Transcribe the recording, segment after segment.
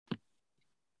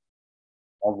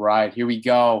All right, here we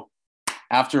go.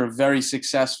 After a very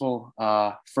successful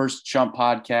first Chump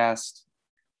podcast,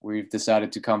 we've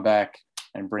decided to come back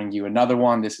and bring you another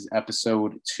one. This is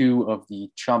episode 2 of the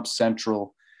Chump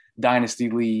Central Dynasty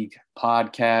League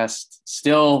podcast.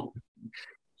 Still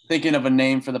thinking of a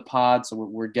name for the pod, so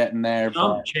we're getting there.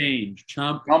 Chump change.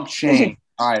 Chump change.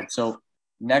 All right, so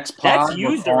next pod, that's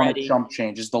used already. Chump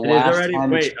change. It's the It last is already. time.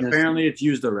 Wait, apparently it's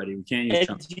used already. We can't use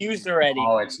Chump. It's used already.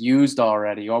 Oh, it's used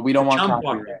already. Oh, we don't want Chump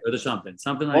copyright. or the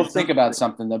something like. We'll think about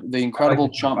something. The incredible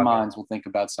Chump minds will think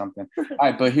about something. All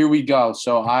right, but here we go.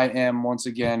 So I am once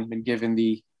again been given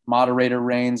the moderator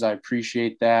reins. I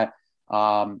appreciate that.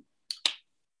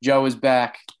 Joe is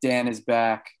back. Dan is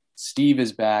back. Steve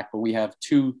is back. But we have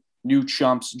 2 new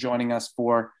chumps joining us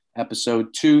for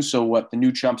episode 2. So what the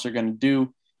new chumps are going to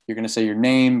do, you're going to say your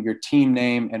name, your team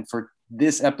name, and for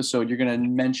this episode, you're going to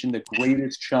mention the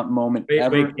greatest chump moment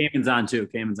ever. Wait, Cayman's on too.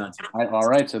 All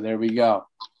right, so there we go.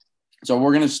 So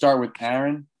we're going to start with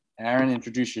Aaron. Aaron,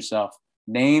 introduce yourself.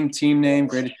 Name, team name,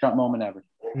 greatest chump moment ever.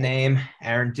 Name,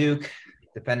 Aaron Duke,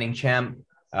 defending champ,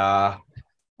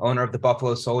 owner of the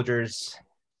Buffalo Soldiers.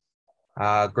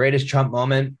 Greatest chump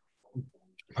moment,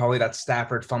 probably that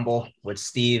Stafford fumble with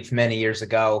Steve many years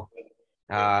ago.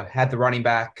 Had the running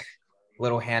back,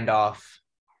 little handoff,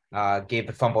 gave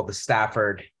the fumble to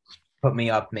Stafford, put me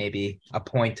up maybe a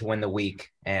point to win the week,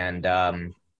 and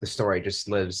the story just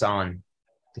lives on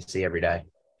to see every day.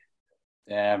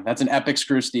 Yeah, that's an epic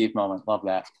screw Steve moment. Love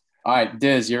that. All right,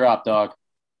 Diz, you're up, dog.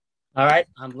 All right,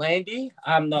 I'm Landy.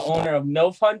 I'm the owner of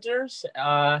MILF Hunters.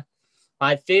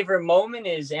 My favorite moment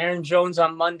is Aaron Jones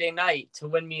on Monday night to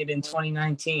win me it in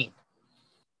 2019.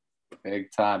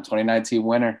 Big time. 2019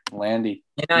 winner, Landy.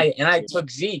 And I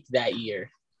took Zeke that year.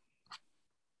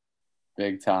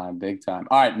 Big time. All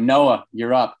right, Noah,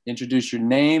 you're up. Introduce your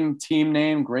name, team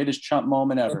name, greatest chump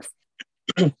moment ever.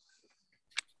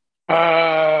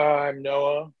 I'm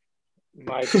Noah.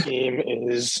 My team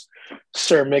is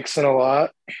Sir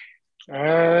Mix-a-Lot.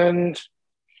 And,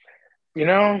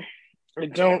 I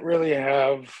don't really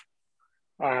have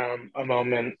a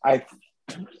moment. I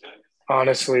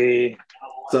honestly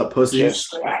What's up, pussies?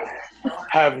 just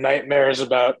have nightmares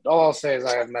about – all I'll say is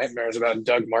I have nightmares about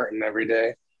Doug Martin every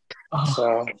day.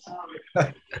 So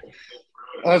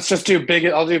let's just do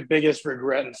I'll do biggest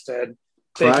regret instead.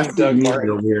 Taking Doug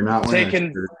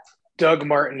Martin. Doug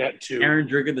Martin at 2. Aaron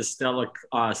drinking the Stella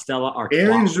Artois.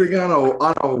 Aaron's drinking on a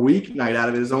weeknight out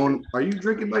of his own. Are you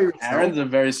drinking by yourself? Aaron's a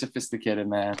very sophisticated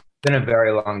man. It's been a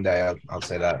very long day, I'll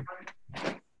say that.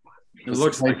 It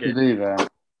looks like it.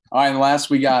 All right, and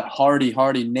last we got Hardy.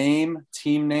 Hardy, name,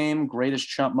 team name, greatest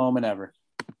chump moment ever.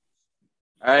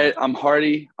 All right, I'm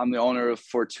Hardy. I'm the owner of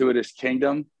Fortuitous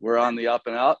Kingdom. We're on the up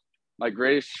and up. My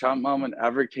greatest chump moment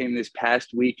ever came this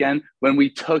past weekend when we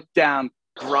took down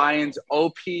Brian's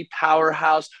OP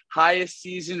powerhouse, highest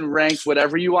season ranked,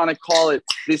 whatever you want to call it.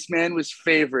 This man was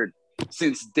favored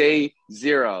since day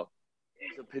 0.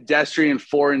 He's a pedestrian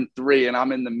 4-3, and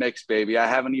I'm in the mix, baby. I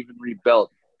haven't even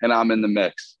rebuilt, and I'm in the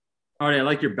mix. Hardy, I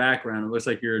like your background. It looks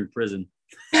like you're in prison.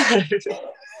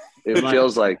 It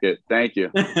feels like it. Thank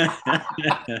you.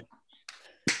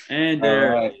 And all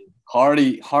right.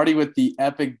 Hardy with the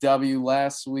epic W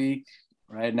last week.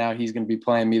 Right now, he's going to be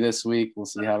playing me this week. We'll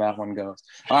see how that one goes.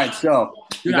 All right, so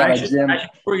Dude,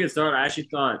 before we get started, I actually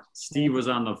thought Steve was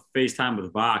on the FaceTime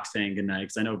with Vox saying goodnight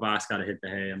because I know Vox got to hit the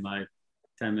hay in like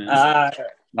 10 minutes.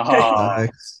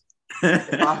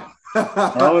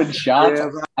 Shots.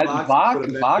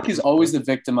 Bach is always the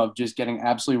victim of just getting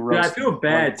absolutely roasted. Yeah, I feel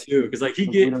bad too because like we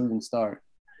don't even start.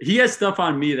 He has stuff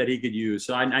on me that he could use,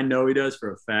 so I know he does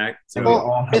for a fact. So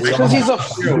well, it's because he's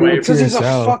a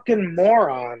fucking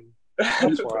moron.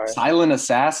 That's why. Silent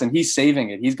assassin. He's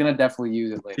saving it. He's gonna definitely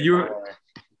use it later. All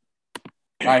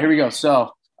right, here we go.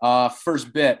 So,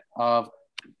 first bit of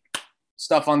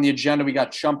stuff on the agenda. We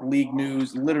got Chump League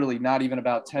news. Literally, not even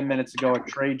about 10 minutes ago, a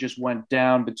trade just went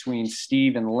down between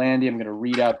Steve and Landy. I'm gonna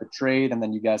read out the trade, and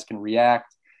then you guys can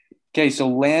react. Okay, so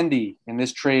Landy in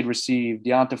this trade received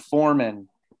Deonta Foreman,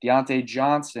 Deontay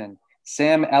Johnson,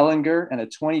 Sam Ellinger, and a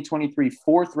 2023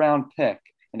 fourth-round pick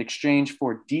in exchange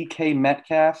for DK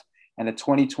Metcalf and a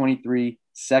 2023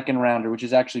 second rounder, which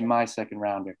is actually my second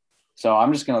rounder. So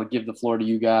I'm just going to give the floor to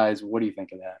you guys. What do you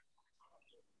think of that?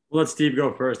 We'll let Steve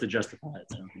go first to justify it.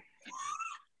 So.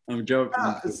 I'm joking.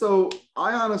 So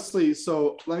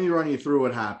let me run you through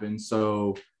what happened.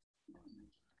 So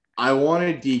I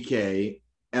wanted DK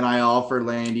and I offered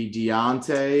Landy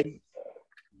Deontay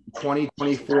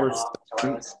 2024.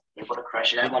 Able to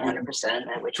crush it at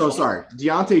 100%. So sorry,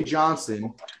 Deontay Johnson,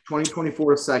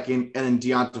 2024 second, and then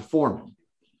Deonta Foreman.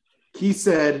 He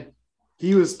said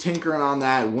he was tinkering on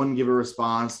that, wouldn't give a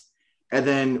response. And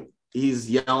then he's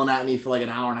yelling at me for like an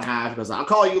hour and a half. He goes, I'll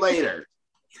call you later.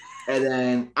 And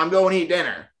then I'm going to eat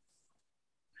dinner.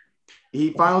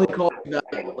 He finally called me back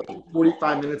like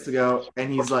 45 minutes ago,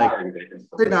 and he's like,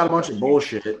 spitting out a bunch of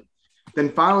bullshit.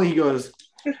 Then finally he goes,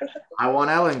 I want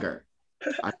Ellinger.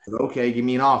 I said, okay, give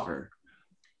me an offer.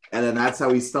 And then that's how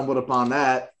we stumbled upon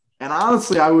that. And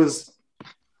honestly,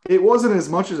 it wasn't as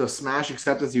much as a smash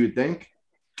accept as you would think.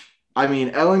 I mean,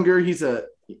 Ellinger,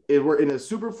 we're in a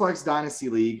Superflex Dynasty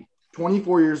League,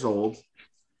 24 years old,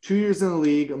 2 years in the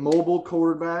league, a mobile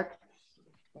quarterback.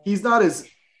 He's not as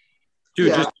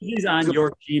Dude, just because he's on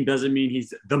your team doesn't mean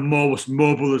he's the most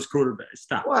mobilest quarterback.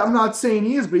 Stop. Well, I'm not saying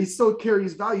he is, but he still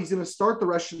carries value. He's going to start the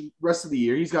rest of the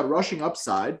year. He's got rushing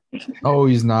upside. Oh,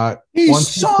 he's not.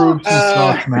 Once he proves he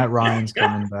sucks, Matt Ryan's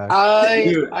coming back.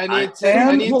 I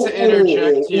need to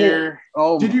interject here.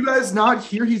 Oh, did you guys not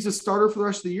hear he's a starter for the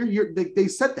rest of the year? They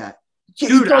said that.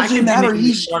 Dude, it doesn't matter.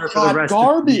 He's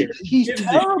garbage. He's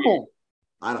terrible.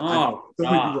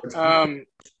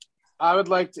 I would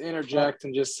like to interject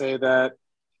and just say that,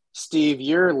 Steve,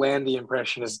 your Landy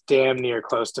impression is damn near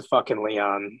close to fucking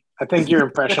Leon. I think your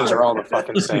impressions are all the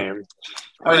fucking same.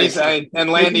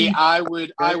 And Landy, I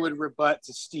would rebut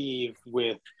to Steve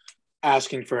with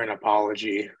asking for an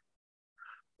apology,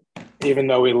 even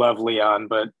though we love Leon,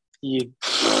 but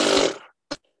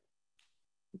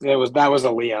that was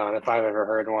a Leon if I've ever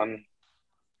heard one.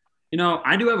 You know,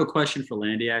 I do have a question for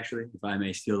Landy, actually, if I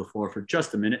may steal the floor for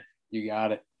just a minute. You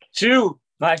got it. Shoot,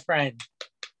 my friend.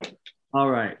 All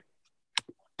right.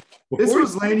 This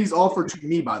was Landy's offer to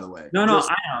me, by the way. No,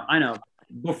 I know.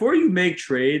 Before you make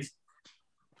trades,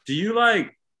 do you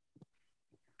like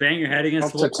bang your head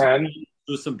against the 10,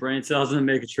 do some brain cells and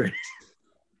make a trade?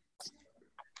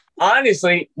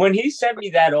 Honestly, when he sent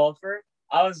me that offer,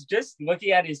 I was just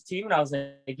looking at his team and I was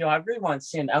like, yo, I really want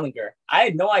Sam Ellinger. I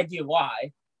had no idea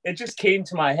why. It just came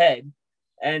to my head.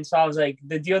 And so I was like,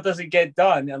 the deal doesn't get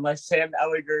done unless Sam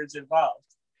Ellinger is involved.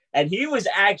 And he was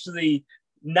actually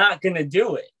not going to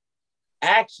do it.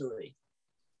 Actually,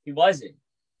 he wasn't.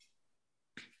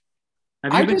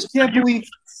 I just can't believe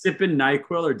sipping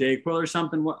NyQuil or DayQuil or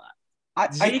something. I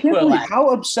can't believe how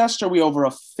obsessed are we over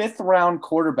a fifth-round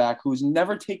quarterback who's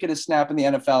never taken a snap in the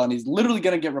NFL and he's literally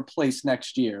going to get replaced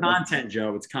next year. Content,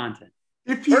 Joe. It's content.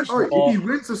 If he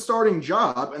wins a starting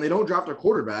job and they don't draft a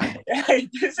quarterback,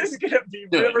 this is going to be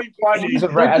really funny. As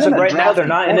of right now, they're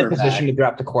not in a position to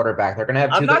draft a quarterback. They're going to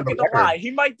have. I'm not going to lie. He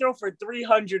might throw for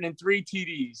 303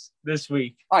 TDs this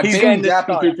week. All right, Bailey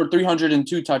Zappi threw for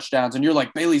 302 touchdowns, and you're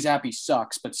like, Bailey Zappi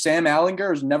sucks, but Sam Ellinger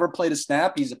has never played a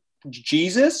snap. He's a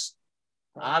Jesus.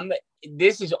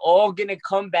 This is all going to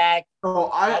come back. So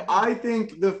I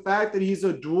think the fact that he's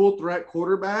a dual threat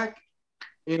quarterback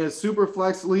in a super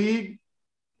flex league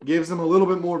gives him a little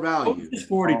bit more value.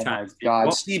 40 times.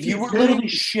 God, Steve, you were literally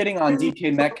shitting on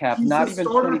DK Metcalf not even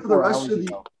 24 hours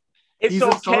ago. It's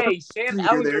okay. Sam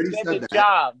Ellinger did the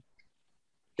job.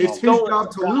 It's his job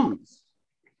to lose.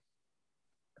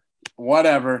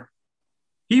 Whatever.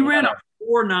 He ran a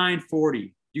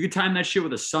 4.940. You could time that shit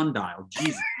with a sundial.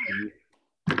 Jesus.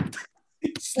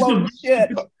 Slow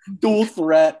shit. Dual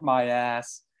threat, my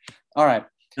ass. All right.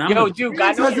 Yo, Duke,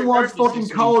 I haven't watched fucking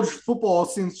college football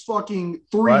since fucking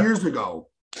 3 years ago.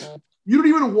 You don't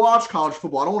even watch college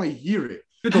football. I don't want to hear it.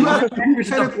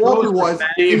 Kenneth Walker was.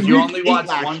 Steve, you only watch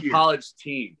one college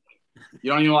team.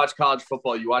 You don't even watch college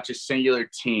football. You watch a singular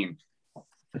team.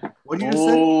 What did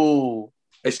you say?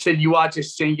 I said you watch a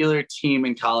singular team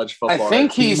in college football. I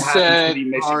think he said,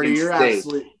 Hardy, you're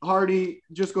absolutely Hardy.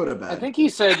 Just go to bed. I think he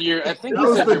said your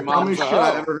dumbest shit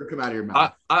I ever heard come out of your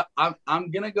mouth. I'm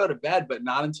gonna go to bed, but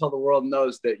not until the world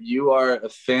knows that you are a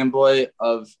fanboy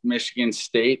of Michigan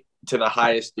State to the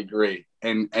highest degree,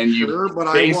 and you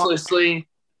baselessly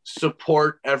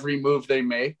support every move they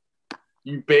make.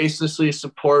 You baselessly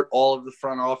support all of the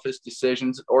front office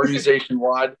decisions, organization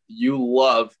wide. You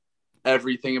love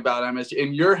everything about MSU.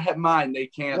 In your mind, they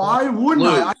can't. Why wouldn't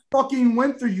I? I fucking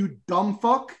went through, you dumb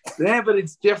fuck. Yeah, but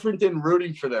it's different than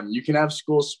rooting for them. You can have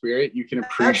school spirit. You can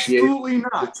appreciate. Absolutely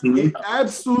not.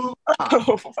 Absolutely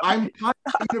not. I'm at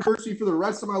university for the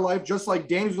rest of my life, just like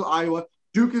Danny's with Iowa,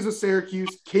 Duke is with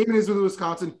Syracuse, Kamen is with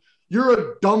Wisconsin. You're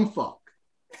a dumb fuck.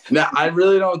 No, I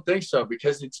really don't think so,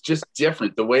 because it's just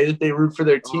different. The way that they root for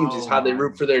their teams is how they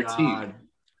root for their team.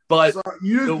 But so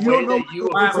the way that you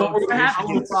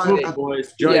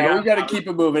boys. Joe, we got to keep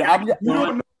it moving.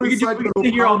 We can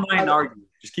sit here all night and argue.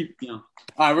 Just keep, All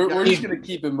right, we're just going to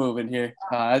keep it moving here.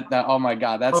 Oh, my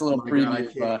God. That's a little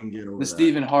preview of the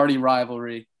Stephen Hardy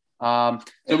rivalry. So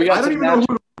we got I don't even know who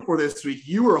to vote for this week.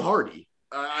 You or Hardy.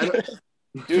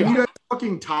 Dude, you guys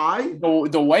fucking tie?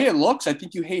 The way it looks, I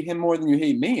think you hate him more than you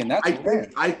hate me, and that's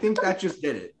I think that just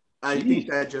did it. I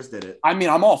mean,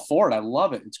 I'm all for it. I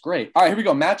love it. It's great. All right, here we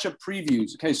go. Matchup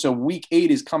previews. Okay, so week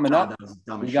 8 is coming up.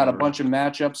 We got a bunch of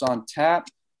matchups on tap.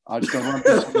 I'm just gonna run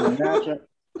through some of the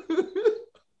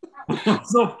matchup.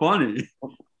 So funny.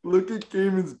 Look at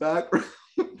Cayman's background.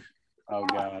 Oh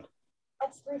God.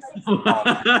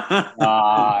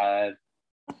 God.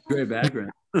 Great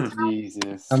background.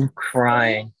 Jesus. I'm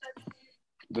crying.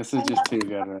 This is just too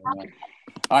good right now.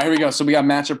 All right, here we go. So we got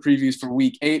matchup previews for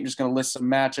week 8. I'm just going to list some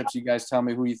matchups. You guys tell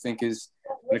me who you think is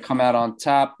going to come out on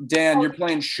top. Dan, you're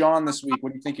playing Sean this week.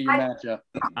 What do you think of your matchup?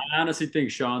 I honestly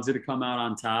think Sean's going to come out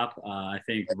on top. I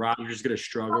think Roger's going to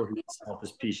struggle. He's a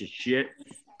selfish piece of shit.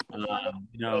 He's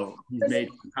made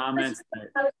some comments that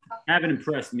haven't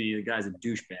impressed me. The guy's a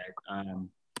douchebag.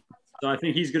 So I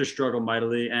think he's going to struggle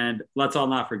mightily. And let's all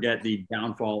not forget the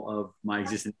downfall of my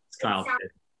existence, Kyle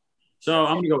Pitt. So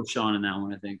I'm going to go with Sean in that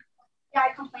one, I think. Yeah,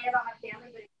 I complain about my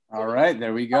family. All right,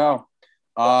 there we go.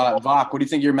 Vok, what do you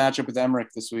think of your matchup with Emmerich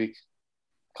this week?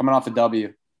 Coming off a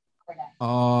W.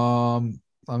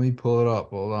 Let me pull it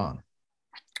up. Hold on.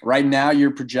 Right now,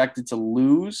 you're projected to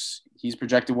lose. He's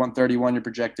projected 131. You're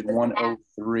projected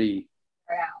 103.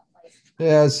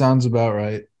 Yeah, it sounds about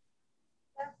right.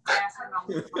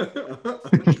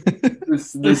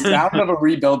 The sound of a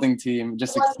rebuilding team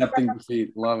just accepting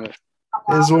defeat. Love it.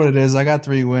 It is what it is. I got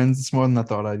 3 wins. It's more than I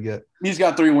thought I'd get. He's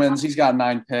got 3 wins. He's got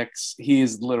 9 picks. He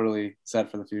is literally set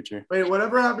for the future. Wait,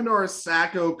 whatever happened to our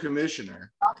Sacco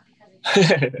commissioner? Oh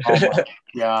my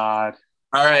God.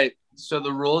 All right. So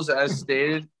the rules as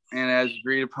stated and as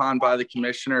agreed upon by the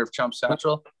commissioner of Chump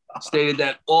Central stated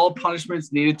that all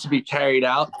punishments needed to be carried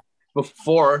out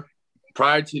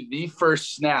prior to the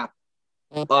first snap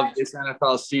of this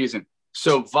NFL season.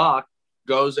 So Vok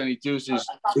goes and he doses.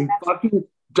 He fucking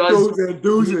does and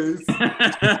deuces. Wait,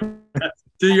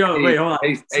 hold on.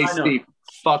 Hey Steve,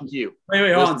 fuck you.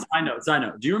 Wait, hold on. Side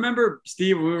note. Do you remember,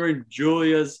 Steve, when we were in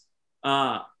Julia's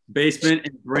basement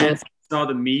and Brant saw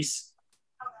the meese?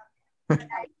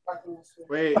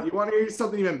 Wait, you want to hear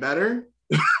something even better?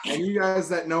 And you guys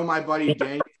that know my buddy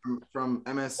Daniel from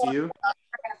MSU,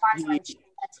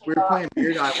 we were playing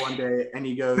Beer Guy one day, and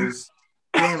he goes,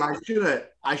 "Damn, I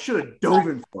should have dove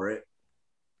in for it."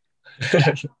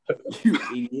 You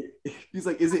idiot! He's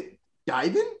like, "Is it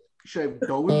diving? Should I have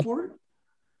dove in for it?"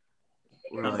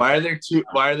 Like, why are there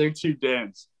two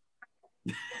Dans?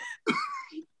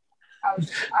 I was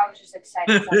just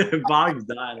excited. Bog's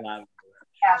dying laughing.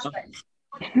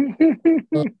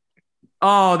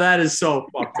 Oh, that is so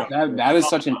fucked up. That is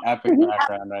such an epic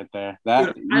background right there.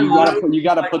 That you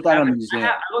gotta put that on the museum.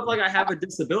 I look like I have a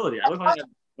disability. I look like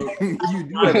you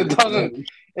do.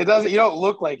 It doesn't. You don't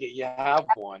look like it. You have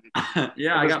one.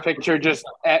 Yeah, I got picture just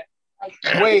at.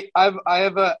 Wait, I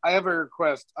have a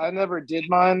request. I never did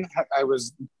mine. I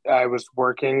was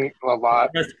working a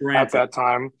lot at that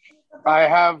time. I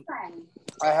have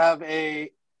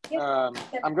a.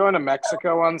 I'm going to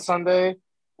Mexico on Sunday,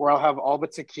 where I'll have all the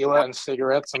tequila and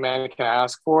cigarettes a man can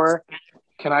ask for.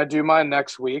 Can I do mine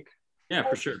next week? Yeah,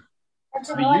 for sure.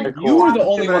 You were the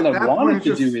only one that wanted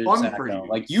to do it, Zach, though.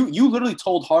 Like you literally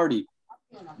told Hardy,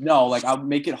 no, like I'll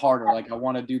make it harder. Like I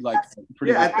want to do like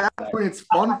pretty. Yeah, at that point, it's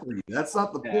fun for you. That's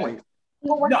not the point.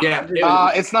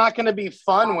 Yeah, it's not going to be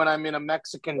fun when I'm in a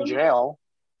Mexican jail.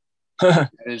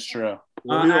 That is true.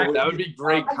 That would be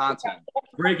great content.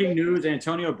 Breaking news: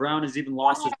 Antonio Brown has even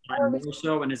lost his mind more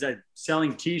so, and is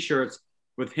selling T-shirts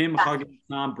with him hugging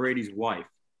Tom Brady's wife.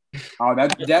 Oh,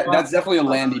 that's definitely a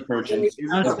Landy purchase.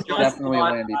 That's definitely a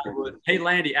Landy purchase. Hey,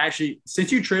 Landy, actually,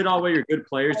 since you trade all away your good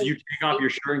players, do you take off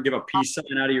your shirt and give a peace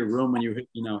sign out of your room when you hit,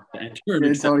 the enter?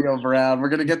 Antonio Brown. We're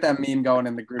gonna get that meme going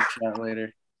in the group chat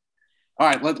later. All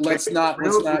right, let's not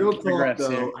progress though,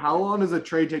 here. How long does a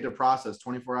trade take to process?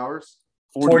 24 hours?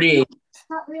 48.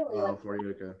 Not really. Oh,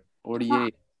 48, okay.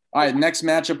 48. All right, next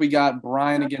matchup we got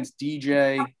Brian against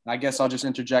DJ. I guess I'll just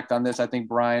interject on this. I think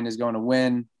Brian is going to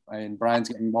win. And Brian's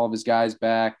getting all of his guys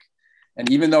back. And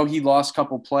even though he lost a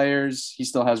couple players, he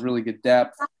still has really good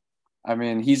depth. I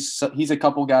mean, he's a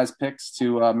couple guys picks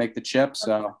to make the chip,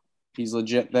 so he's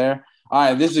legit there. All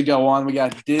right, this is a go on. We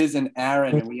got Diz and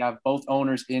Aaron, and we have both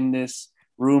owners in this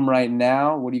room right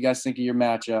now. What do you guys think of your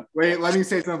matchup? Wait, let me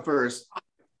say something first.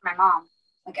 My mom.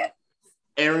 Okay.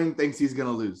 Aaron thinks he's going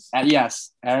to lose.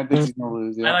 Yes, Aaron thinks he's going to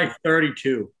lose. Yeah. I like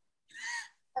 32.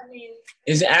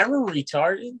 Is Aaron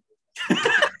retarded?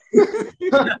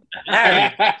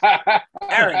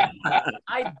 Aaron,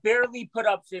 I barely put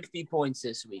up 50 points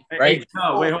this week, right? Hey,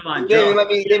 no, wait, hold on. Let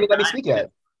me speak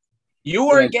yet. You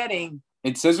are getting.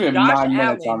 It says we have Josh 9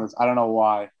 minutes Allen. on this. I don't know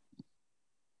why.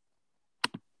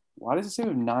 Why does it say we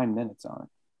have 9 minutes on it?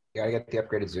 You gotta get the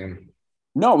upgraded Zoom.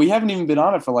 No, we haven't even been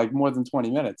on it for like more than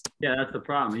 20 minutes. Yeah, that's the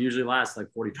problem. It usually lasts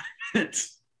like 45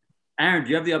 minutes. Aaron, do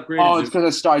you have the upgraded Oh, it's Zoom?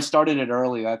 because I started it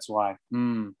early. That's why.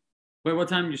 Wait, what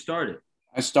time did you start it?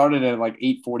 I started at like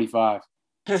 8:45.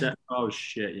 Oh,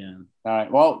 shit, yeah. All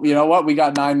right. Well, you know what? We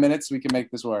got 9 minutes. We can make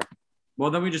this work.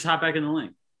 Well, then we just hop back in the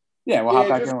link. Yeah, we'll hop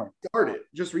back in. Start it.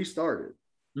 Just restart it.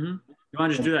 You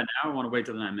want to just do that now or want to wait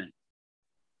till the 9 minutes?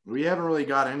 We haven't really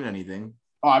got into anything.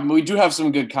 Oh, I mean, we do have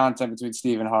some good content between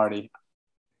Steve and Hardy.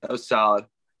 That was solid.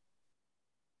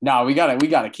 No, we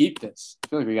gotta keep this. I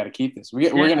feel like we gotta keep this.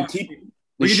 We're gonna keep the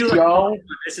We can do show. like,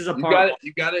 this is a part.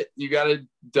 You got to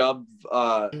dub.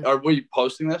 Are we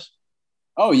posting this?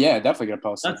 Oh yeah, definitely gonna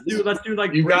post it. Let's do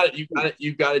like You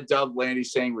got to dub Landy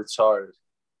saying retarded.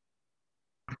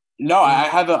 No, I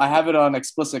have it on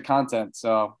explicit content,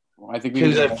 so I think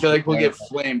Because I feel like we'll get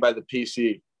flamed by the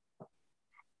PC.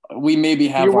 We maybe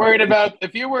have. If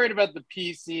you're worried about the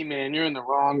PC, man, you're in the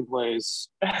wrong place.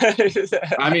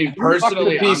 I mean,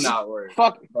 personally, I'm not worried.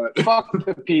 Fuck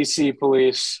the PC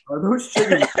police. Are those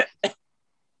chickens?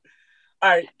 All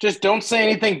right, just don't say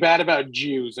anything bad about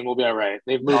Jews, and we'll be all right.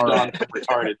 They've moved on from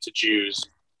retarded to Jews.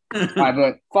 All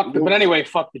right, but anyway,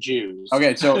 fuck the Jews.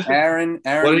 Okay, so Aaron,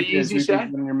 What did you say?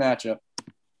 in your matchup?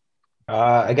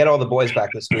 I get all the boys back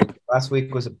this week. Last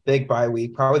week was a big bye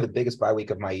week, probably the biggest bye week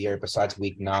of my year besides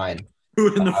week 9.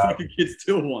 Who in the fucking kid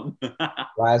still won?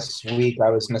 Last week I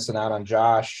was missing out on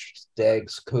Josh,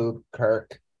 Diggs, Coop,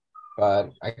 Kirk,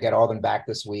 but I get all them back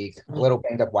this week. A little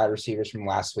banged up wide receivers from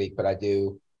last week, but I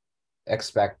do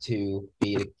expect to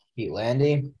beat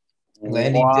Landy.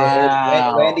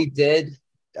 Landy did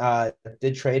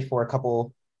trade for a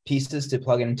couple pieces to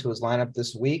plug into his lineup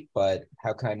this week, but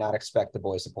how can I not expect the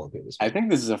boys to pull through this week? I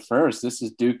think this is a first. This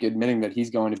is Duke admitting that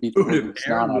he's going to beat the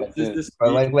snot out of his.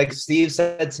 But like Steve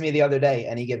said to me the other day,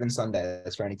 any given Sunday,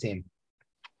 that's for any team.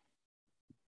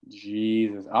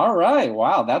 Jesus. All right.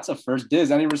 Wow, that's a first.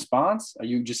 Diz, any response? Are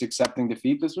you just accepting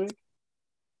defeat this week?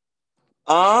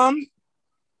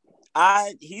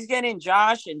 He's getting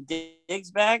Josh and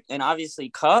Diggs back, and obviously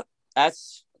Cup.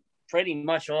 That's pretty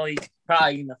much all he's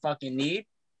probably gonna fucking need.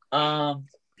 I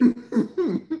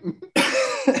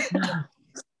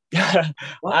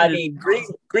mean,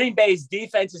 Green Bay's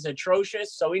defense is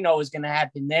atrocious, so we know what's going to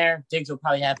happen there. Diggs will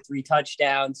probably have 3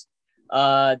 touchdowns.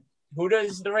 Who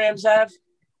does the Rams have?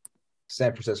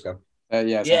 San Francisco.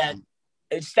 Yeah.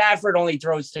 Stafford only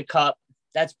throws to Cup.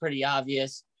 That's pretty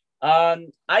obvious.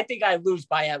 I think I lose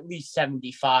by at least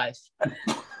 75.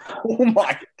 Oh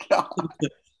my god.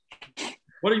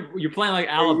 What are you playing like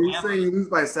Alabama? You saying you lose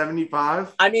by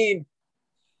 75? I mean,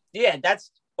 yeah, that's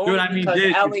only because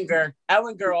Diz,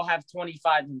 Ellinger will have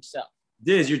 25 himself.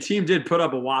 Diz, your team did put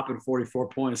up a whopping 44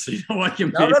 points, so you know what you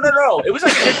mean. No. It was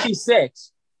like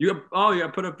 56. You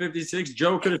put up 56.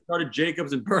 Joe could have started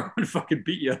Jacobs and Burrow and fucking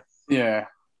beat you. Yeah.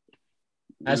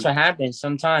 That's what happens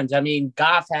sometimes. I mean,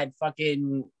 Goff had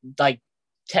fucking like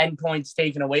 10 points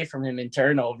taken away from him in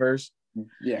turnovers.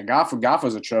 Yeah, Goff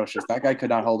was atrocious. That guy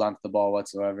could not hold on to the ball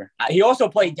whatsoever. He also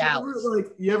played Dallas.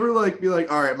 You ever be like,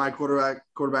 all right, my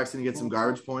quarterback's gonna get some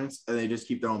garbage points, and they just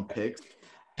keep throwing picks.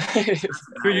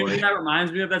 That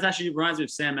reminds me of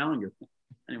Sam Ellinger.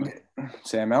 Anyway,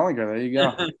 Sam Ellinger, there you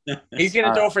go. He's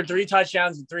gonna throw for 3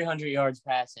 touchdowns and 300 yards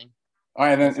passing. All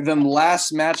right, then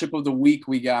last matchup of the week,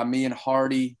 we got me and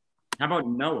Hardy. How about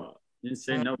Noah? You didn't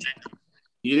say Noah.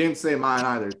 You didn't say mine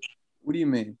either. What do you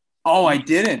mean? Oh, I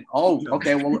didn't. Oh,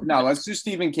 okay. Well, no, let's do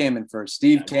Stephen Kamen first.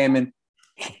 Steve Kamen,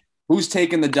 who's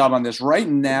taking the dub on this? Right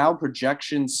now,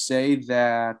 projections say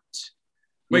that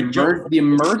the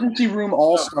emergency room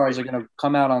all-stars are going to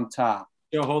come out on top.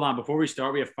 Yo, hold on. Before we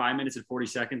start, we have 5 minutes and 40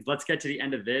 seconds. Let's get to the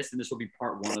end of this, and this will be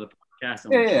part 1 of the podcast.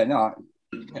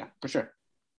 Yeah, for sure.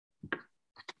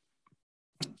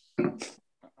 All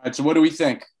right, so what do we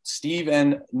think? Steve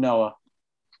and Noah.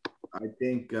 I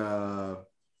think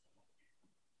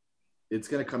it's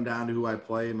going to come down to who I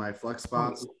play in my flex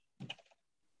spots. If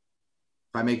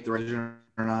I make the decision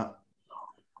or not.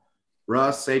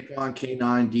 Russ, Saquon,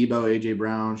 K9, Debo, AJ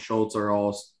Brown, Schultz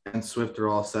and Swift are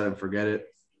all set and forget it.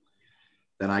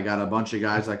 Then I got a bunch of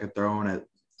guys I could throw in at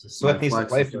Swift needs to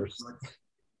play first.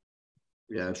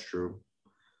 Yeah, that's true.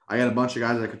 I got a bunch of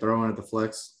guys I could throw in at the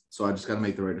flex, so I just got to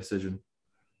make the right decision.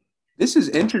 This is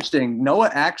interesting. Noah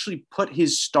actually put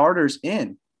his starters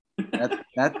in.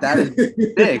 That is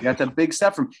big. That's a big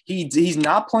step from he's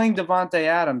not playing Devontae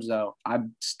Adams though.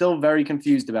 I'm still very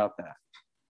confused about that.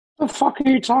 The fuck are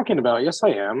you talking about? Yes, I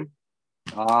am.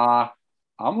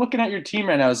 I'm looking at your team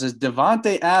right now. It says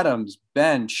Devontae Adams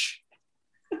bench.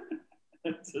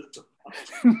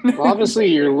 Well, obviously,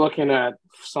 you're looking at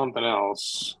something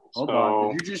else. Hold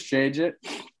on. Did you just change it?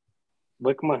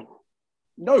 Look my.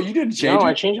 No, you didn't change it. No,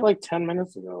 I changed it like 10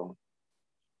 minutes ago.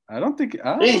 I don't think.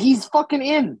 Hey, he's fucking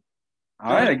in.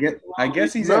 All right, I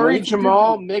guess he's Murray,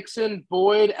 Jamal, Mixon,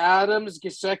 Boyd, Adams,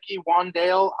 Gesicki,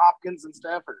 Wandale, Hopkins, and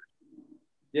Stafford.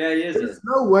 Yeah, he is. There's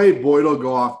no way Boyd will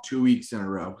go off 2 weeks in a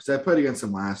row because I played against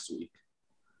him last week.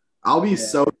 I'll be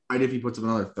so excited if he puts up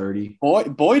another 30.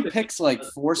 Boyd picks like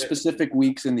 4 specific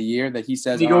weeks in the year that he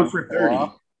says he goes for 30.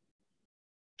 Off.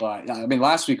 But I mean,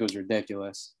 last week was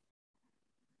ridiculous.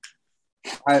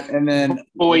 All right, and then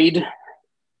Boyd.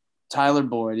 Tyler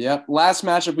Boyd. Yep. Last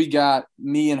matchup we got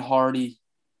me and Hardy.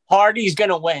 Hardy's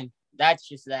gonna win. That's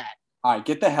just that. All right,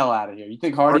 get the hell out of here. You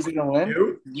think Hardy's gonna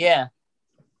win? Yeah.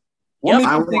 What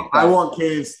I want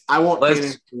Canes.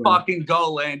 Let's fucking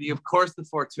go, Landy. Of course, the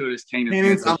fortuitous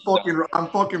Canes. I'm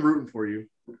fucking rooting for you.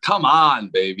 Come on,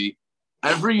 baby.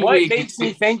 Every what week. What makes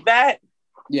me think that?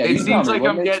 Yeah, it seems like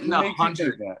I'm getting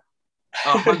 100.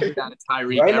 100 out of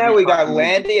Tyreek. Right now, we got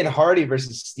Landy and Hardy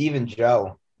versus Steve and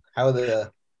Joe. How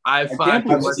the I can't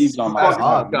put Steve's on my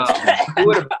side. Who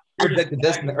would have predicted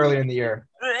this earlier in the year?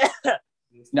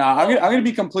 No, I'm gonna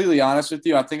be completely honest with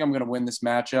you. I think I'm gonna win this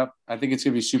matchup. I think it's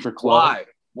gonna be super close.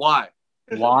 Why?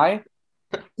 Dude, why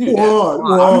are you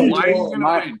gonna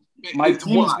win? My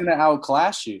team is gonna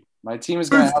outclass you. My team is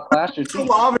gonna outclass your team.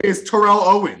 Olave is Terrell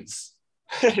Owens.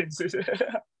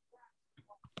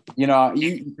 You know,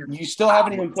 you still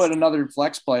haven't even put another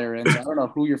flex player in. So I don't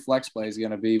know who your flex play is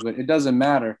gonna be, but it doesn't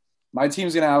matter. My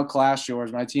team's gonna outclass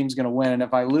yours. My team's gonna win, and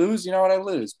if I lose, you know what, I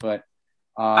lose. But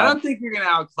I don't think you're going to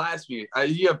outclass me.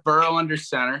 You have Burrow under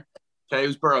center. Okay,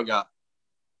 who's Burrow got?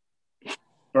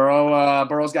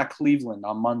 Burrow's got Cleveland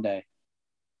on Monday.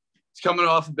 He's coming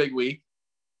off a big week.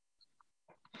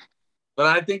 But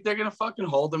I think they're going to fucking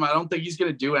hold him. I don't think he's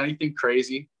going to do anything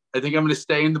crazy. I think I'm going to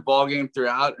stay in the ball game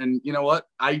throughout. And you know what?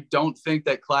 I don't think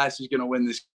that Class is going to win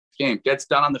this game. Gets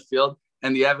done on the field,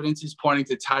 and the evidence is pointing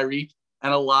to Tyreek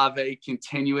and Olave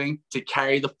continuing to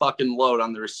carry the fucking load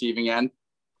on the receiving end.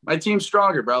 My team's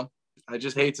stronger, bro. I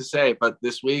just hate to say it, but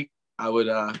this week I would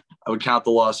count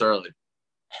the loss early.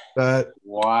 But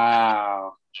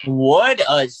wow, what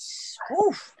a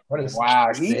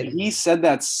wow! He said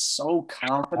that so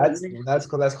confidently. That's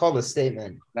called a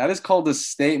statement. That is called a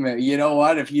statement. You know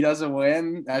what? If he doesn't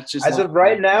win, that's just as of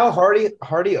right now.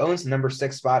 Hardy owns the number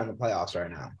 6 spot in the playoffs right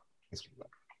now.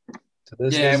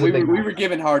 So we were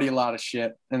giving Hardy a lot of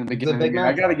shit in the beginning.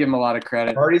 I got to give him a lot of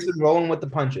credit. Hardy's been rolling with the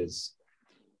punches.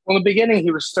 Well, in the beginning,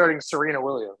 he was starting Serena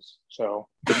Williams. So,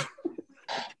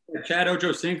 Chad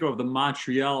Ochocinco of the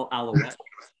Montreal Alouettes.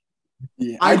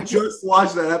 Yeah, I just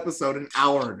watched that episode an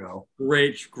hour ago.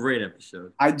 Great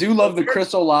episode. I do love the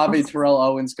Chris Olave Terrell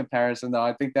Owens comparison, though.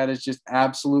 I think that is just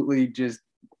absolutely just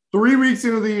 3 weeks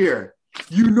into the year.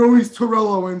 You know he's Terrell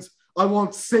Owens. I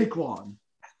want Saquon.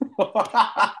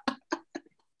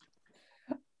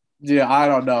 Yeah, I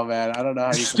don't know, man. I don't know how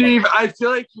you Steve, I feel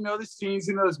like the scenes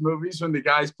in those movies when the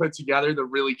guys put together the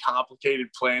really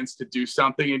complicated plans to do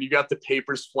something and you got the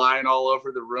papers flying all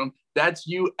over the room. That's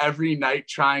you every night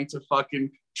trying to fucking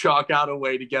chalk out a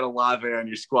way to get Olave on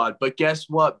your squad. But guess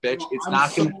what, bitch? It's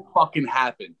not going to fucking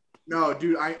happen. No,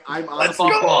 dude, I'm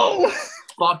honestly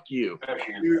fuck you.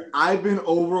 Dude, I've been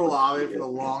over Olave for the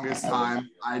longest time.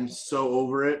 I'm so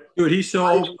over it. Dude, he's so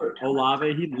over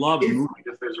Olave. He loves moving.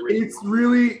 It's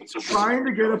really trying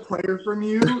to get a player from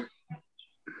you.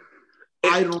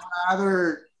 I'd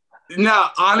rather. No,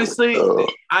 honestly,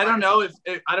 I don't know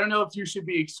if you should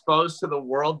be exposed to the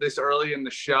world this early in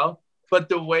the show, but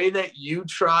the way that you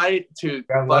try to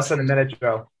less than a minute,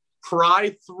 Joe.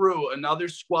 Pry through another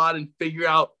squad and figure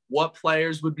out what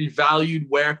players would be valued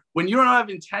where, when you don't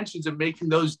have intentions of making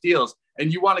those deals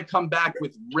and you want to come back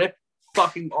with rip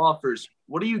fucking offers,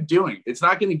 what are you doing? It's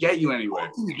not going to get you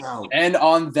anywhere. And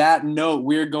on that note,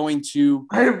 we're going to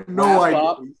I have no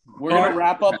idea. We're going to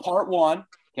wrap up part 1.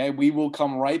 Okay, we will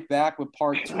come right back with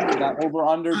part 2. That over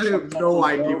under. I have no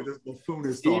idea what this buffoon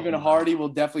is talking Stephen about. Hardy will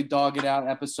definitely dog it out.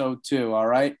 Episode 2. All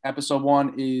right.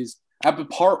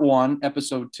 Part 1.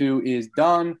 Episode 2 is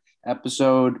done.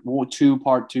 Episode 2,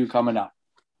 part 2 coming up.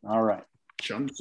 All right. Chumps.